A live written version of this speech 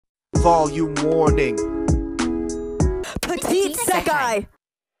volume warning. Petit Sekai!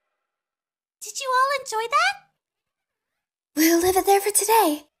 Did you all enjoy that? We'll leave it there for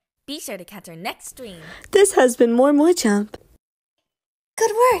today. Be sure to catch our next stream. This has been Momoi Champ.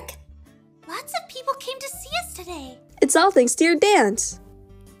 Good work. Lots of people came to see us today. It's all thanks to your dance.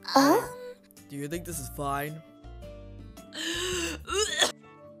 Do you think this is fine?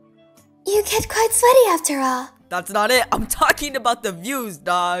 You get quite sweaty after all. That's not it. I'm talking about the views,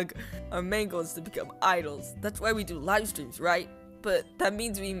 dog. Our main goal is to become idols. That's why we do live streams, right? But that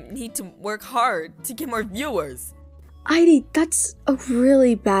means we need to work hard to get more viewers. Airi, that's a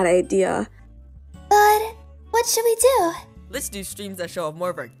really bad idea. But what should we do? Let's do streams that show off more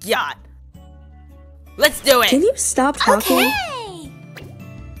of our yacht. Let's do it! Can you stop talking? Hey!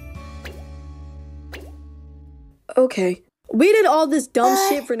 Okay. We did all this dumb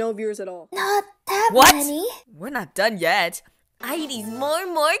shit for no viewers at all. Not that What? many. We're not done yet. Airi's more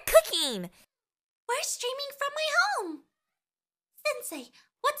cooking. We're streaming from my home. Sensei,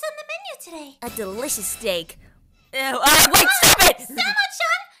 what's on the menu today? A delicious steak. Ew, wait, stop it!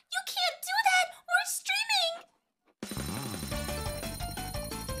 Sama-chan, you can't do that. We're streaming.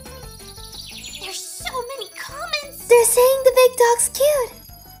 There's so many comments. They're saying the big dog's cute.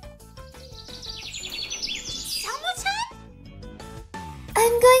 Sama-chan?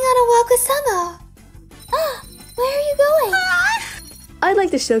 I'm going on a walk with Samo. Where are you going? I'd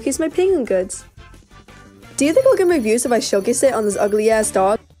like to showcase my penguin goods. Do you think I'll get my views if I showcase it on this ugly-ass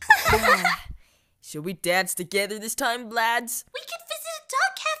dog? Should we dance together this time, lads? We could visit a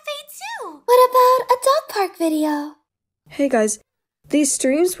dog cafe too. What about a dog park video? Hey guys, these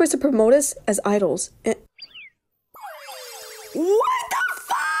streams were to promote us as idols. What the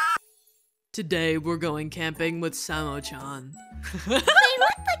fuck? Today we're going camping with Samo-chan. They look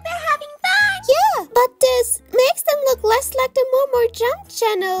like they're having fun. Yeah, but this makes them look less like the Momoi Jump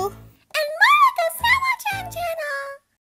channel.